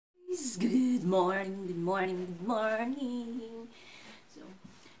Good morning, good morning, good morning. So,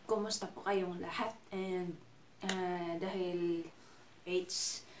 kumusta po kayong lahat? And dahil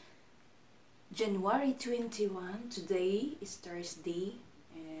it's January 21, today is Thursday,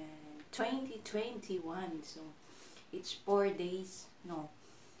 and 2021. So, it's 4 days, no,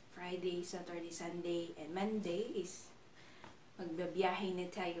 Friday, Saturday, Sunday, and Monday is magbabiyahe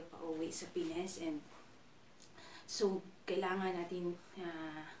na tayo pa uwi sa Pinas. And so, kailangan natin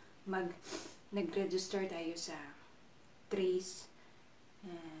nag-register tayo sa Traze.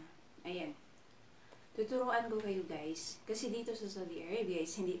 Ayan. Tuturuan ko kayo guys. Kasi dito sa Saudi Arabia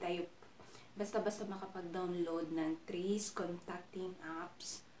is hindi tayo basta-basta makapag-download ng Traze contacting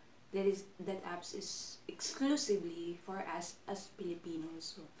apps. That apps is exclusively for us as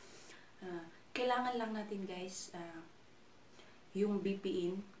Filipinos. So, kailangan lang natin guys yung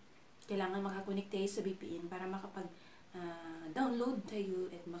VPN. Kailangan makakonect tayo sa VPN para download tayo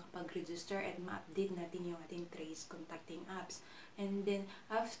at makapag-register at ma-update natin yung ating Trace contacting apps. And then,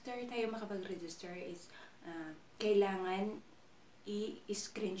 after tayo makapag-register is kailangan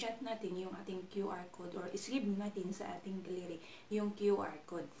i-screenshot natin yung ating QR code or i-save natin sa ating gallery yung QR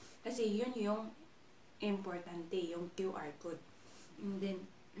code. Kasi yun yung importante, yung QR code. And then,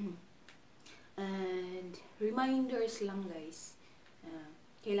 and reminders lang guys.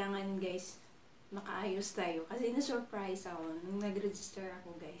 Kailangan guys, makaayos tayo. Kasi na-surprise ako nung nag-register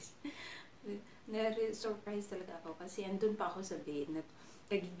ako guys. Na-surprise talaga ako kasi andun pa ako sa bed.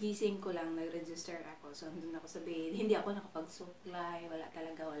 Nagigising ko lang, nag-register ako. So andun ako sa bed. Hindi ako nakapag-supply. Wala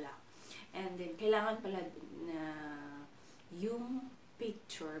talaga, wala. And then, kailangan pala na yung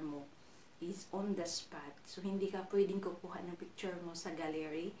picture mo is on the spot. So hindi ka pwedeng kukuha ng picture mo sa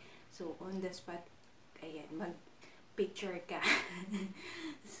gallery. So on the spot, ayan, picture ka.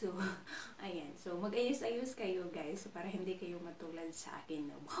 So, ayan. So, mag-ayos-ayos kayo, guys. So, para hindi kayo matulad sa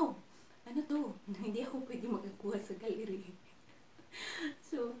akin na, wow, ano to? Hindi ako pwede magkuha sa gallery.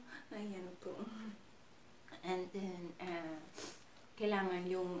 So, ayan po. And then,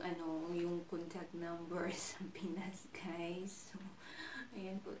 kailangan yung, yung contact number sa Pinas, guys. So,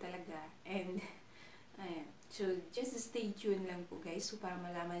 ayan po talaga. And, ayan. So, just stay tuned lang po, guys. So, para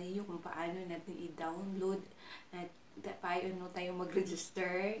malaman niyo kung paano natin i-download at paano tayo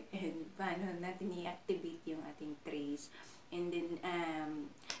mag-register and paano natin i-activate yung ating Trace. And then,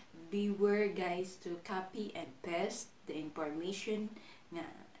 beware guys to copy and paste the information na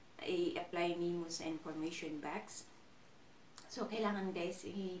i-apply mo sa information box. So, kailangan guys,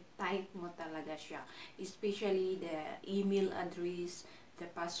 i-type mo talaga siya. Especially the email address, the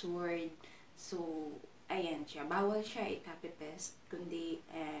password. So, ayan siya. Bawal siya i-copy-paste, kundi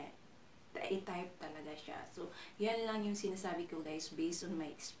i-type talaga siya. So, yan lang yung sinasabi ko guys based on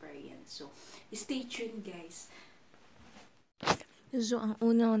my experience. So, stay tuned guys. So, ang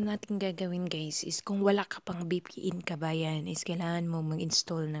una natin gagawin guys is kung wala ka pang VPN kabayan is kailangan mo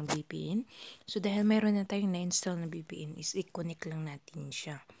mag-install ng VPN. So, dahil mayroon na tayong na-install na VPN is i-connect lang natin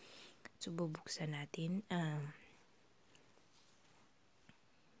siya. So, bubuksan natin.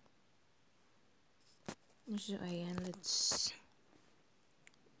 So, ayan,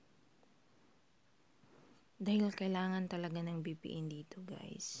 dahil kailangan talaga ng VPN dito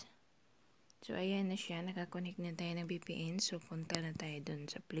guys. So, ayan na siya. Nakakonect na tayo ng VPN. So, punta na tayo dun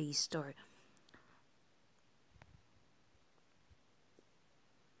sa Play Store.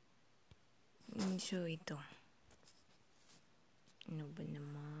 So, ito. Ano ba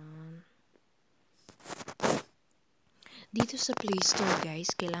naman? Dito sa Play Store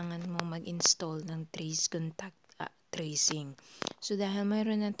guys, kailangan mo mag-install ng Trace Contact Tracing. So, dahil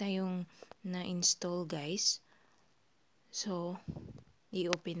mayroon na tayong na-install guys, so,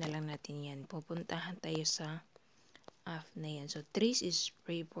 i-open na lang natin yan. Pupuntahan tayo sa app na yan. So, Trace is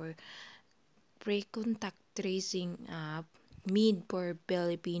pre-contact tracing app made for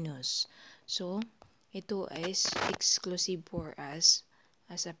Filipinos. So, ito is exclusive for us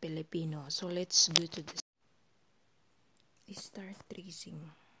as a Filipino. So, let's go to the start tracing.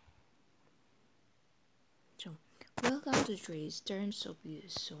 So, welcome to Trace Terms of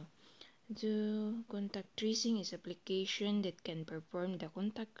Use. So, the contact tracing is application that can perform the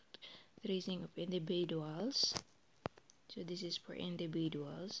contact tracing of individuals. So, this is for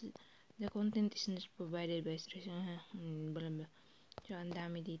individuals. The content is not provided by tracing. So, ang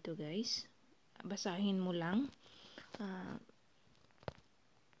dami dito guys. Basahin mo lang.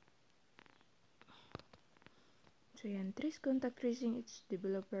 So, yan. Trace contact tracing, it's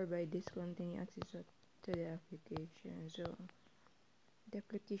developer by discontinuing access to the application. So, the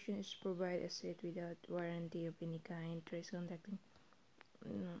application is provided as it without warranty of any kind. Trace contacting.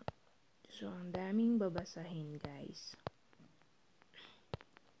 So, ang daming babasahin, guys.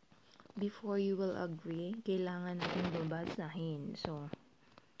 before you will agree, kailangan natin babasahin. So,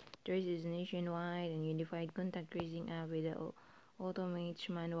 Traze is nationwide and unified contact tracing app with the automates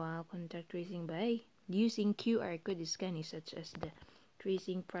manual contact tracing by using QR code scanning, such as the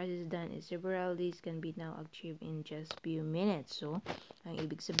tracing process done in several days can be now achieved in just few minutes. So, ang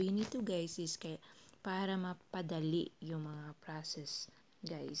ibig sabihin nito guys is para mapadali yung mga process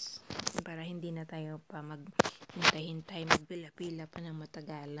guys. Para hindi na tayo pa maghintay-hintay, magpila-pila pa ng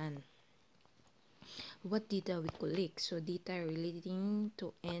matagalan. What data we collect? So, data relating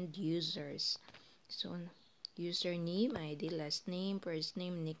to end users. So, username, ID, last name, first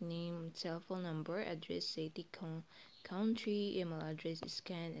name, nickname, cell phone number, address, city, country, email address,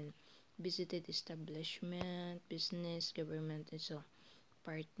 scan, and visited establishment, business, government, and so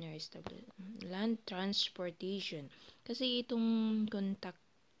partner, land transportation. Kasi itong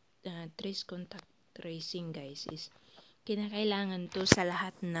trace contact tracing guys is kinakailangan to sa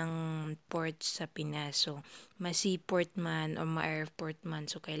lahat ng ports sa Pinas. So, ma-seaport man o ma-airport man,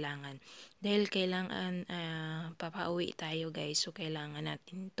 so kailangan. Dahil kailangan papauwi tayo guys, so kailangan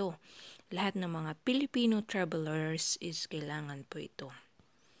natin to. Lahat ng mga Filipino travelers is kailangan po ito.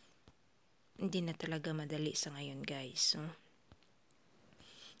 Hindi na talaga madali sa ngayon guys. So,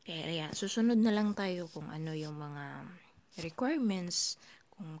 kaya susunod na lang tayo kung ano yung mga requirements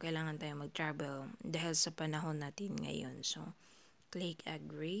kung kailangan tayo mag-travel dahil sa panahon natin ngayon. So, click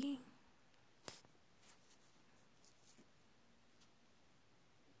agree.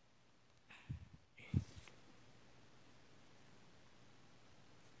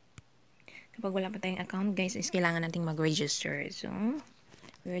 Kapag wala pa tayong account, guys, is kailangan nating mag-register. So,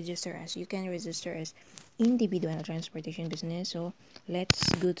 register as. You can register as individual transportation business. So, let's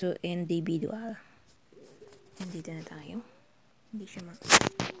go to individual. Nandito na tayo. Hindi siya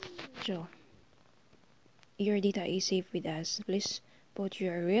So, your data is safe with us. Please put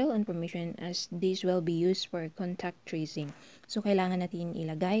your real information as this will be used for contact tracing. So, kailangan natin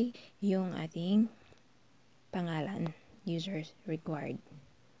ilagay yung ating pangalan. Users required.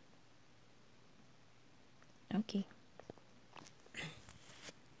 Okay.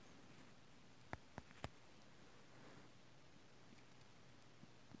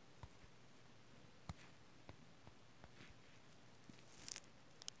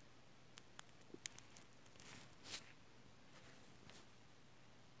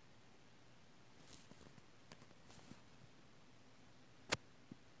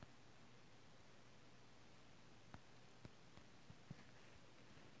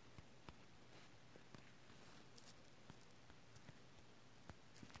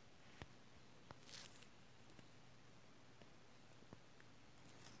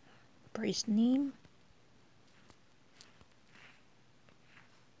 First name.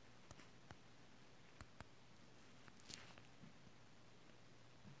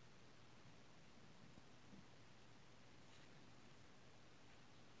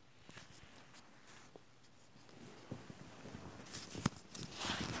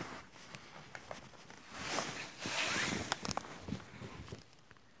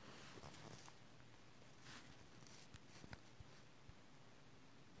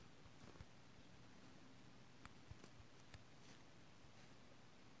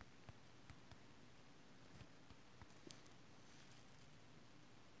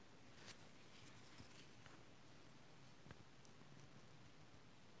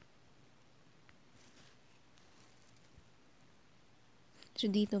 So,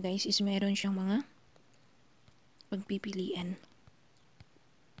 dito guys is meron siyang mga pagpipilian.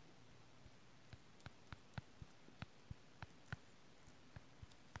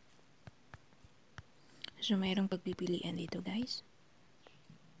 So, mayroong pagpipilian dito guys.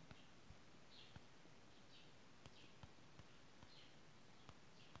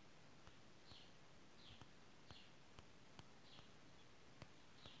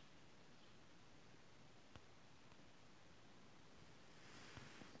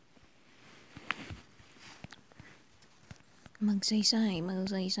 Magsaysay.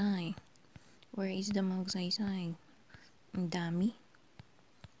 Where is the magsaysay? Ang dami.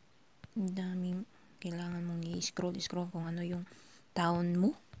 Kailangan mong i-scroll kung ano yung town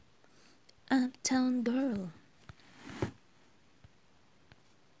mo. Uptown girl.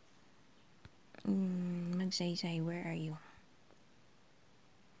 Magsaysay, where are you?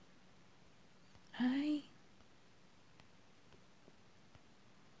 Hi.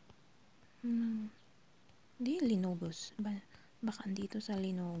 Di, Linogos. Baka andito sa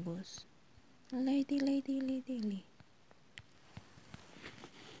Linogos. Lady.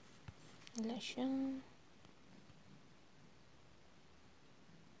 Wala siyang...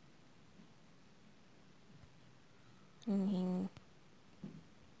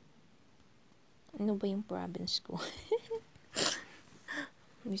 Ano ba yung province ko?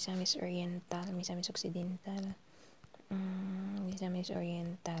 Misamis Oriental, Misamis Occidental, Misamis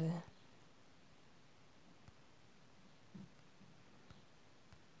Oriental.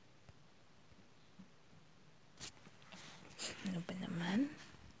 Ano ba naman?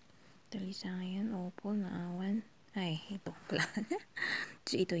 Talisayan, Opol, Naawan. Ay, ito pala.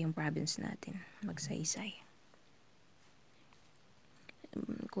 So, ito yung province natin. Magsaysay.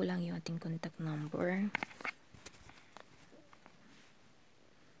 Kulang yung ating contact number.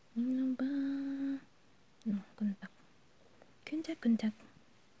 Ano ba? No, contact. Contact.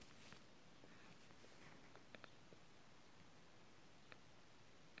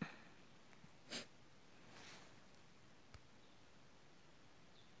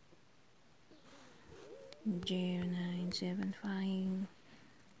 Zero 975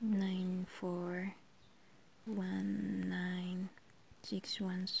 94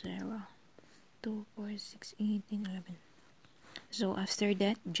 610 246 1811. So after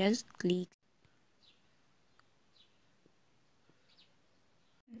that, just click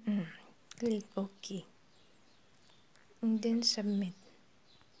click OK and then submit.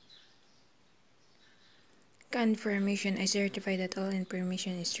 Confirmation, I certify that all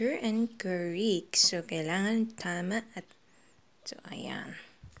information is true and correct. So kailangan tama at so ayan.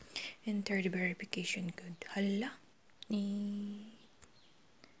 Enter the verification code. Hala.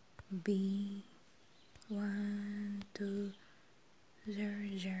 B1200.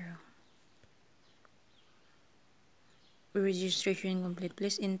 Registration complete.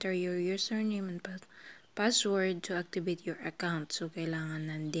 Please enter your username and password to activate your account. So kailangan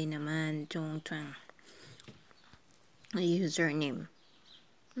nandun naman yung username.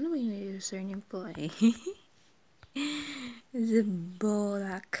 Ano ba yung username ko ay? The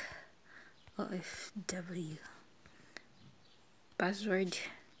Bulak OFW. Password.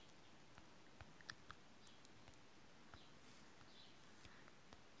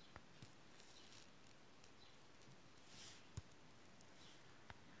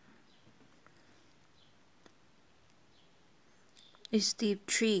 Step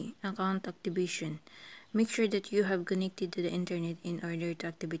 3. Account activation. Make sure that you have connected to the internet in order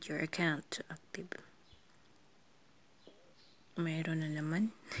to activate your account. To active. Mayroon na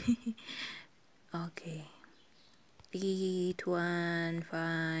naman. Okay. 81518.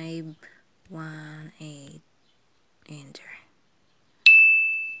 Enter.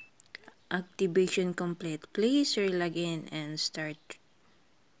 Activation complete. Please log in and start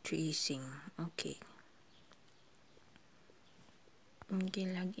tracing. Okay. Okay,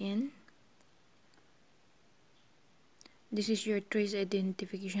 log in. This is your trace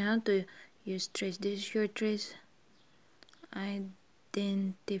identification. How to use trace? This is your trace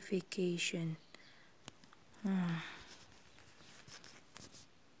identification.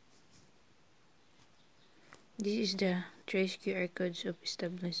 This is the trace QR codes of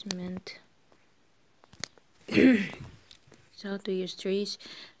establishment. So how to use trace?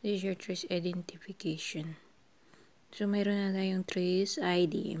 This is your trace identification. So mayroon na tayong trace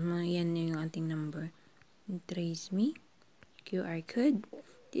ID. Yan yung ating number. Trace me. QR code.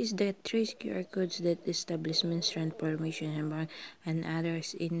 This is the trace QR codes that establishments, transformation, and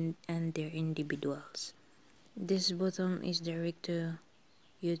others and their individuals. This button is direct to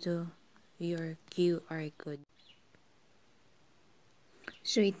you to your QR code.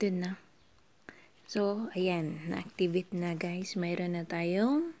 So ito na. So ayan, na-activate na guys. Mayroon na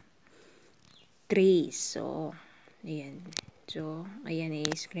tayong trace. So ayan. So, ayan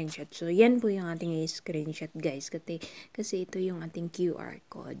i-screenshot. So, yan po yung ating i-screenshot guys. Kasi ito yung ating QR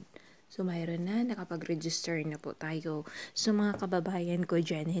code. So, mayroon na. Nakapag-register na po tayo. So, mga kababayan ko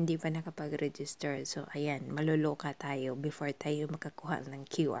dyan, hindi pa nakapag-register. So, ayan. Maluloka tayo before tayo makakuha ng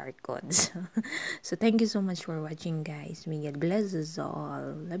QR codes. So, thank you so much for watching guys. May God bless us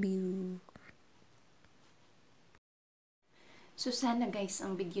all. Love you. So, sana guys,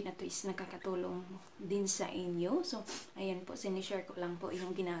 ang video na to is nakakatulong din sa inyo. So, ayan po, sinishare ko lang po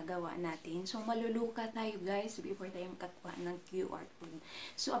yung ginagawa natin. So, maluluka tayo guys before tayo makakuha ng QR code.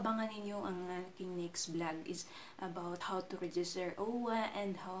 So, abangan ninyo ang aking next vlog is about how to register OWA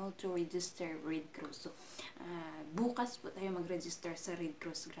and how to register Red Cross. So, bukas po tayo mag-register sa Red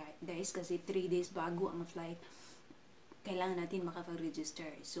Cross guys kasi 3 days bago ang flight. Kailangan natin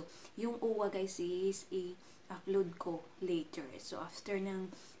makapag-register. So, yung OWA guys is upload ko later. So, after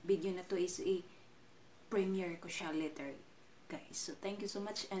ng video na to is premiere ko siya later, guys. So, thank you so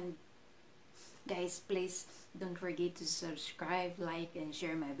much and guys, please don't forget to subscribe, like, and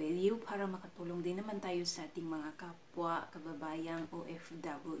share my video para makatulong din naman tayo sa ating mga kapwa, kababayang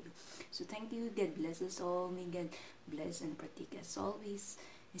OFW. So, thank you. God bless us all. May God bless and protect us always.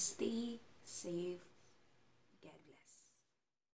 Stay safe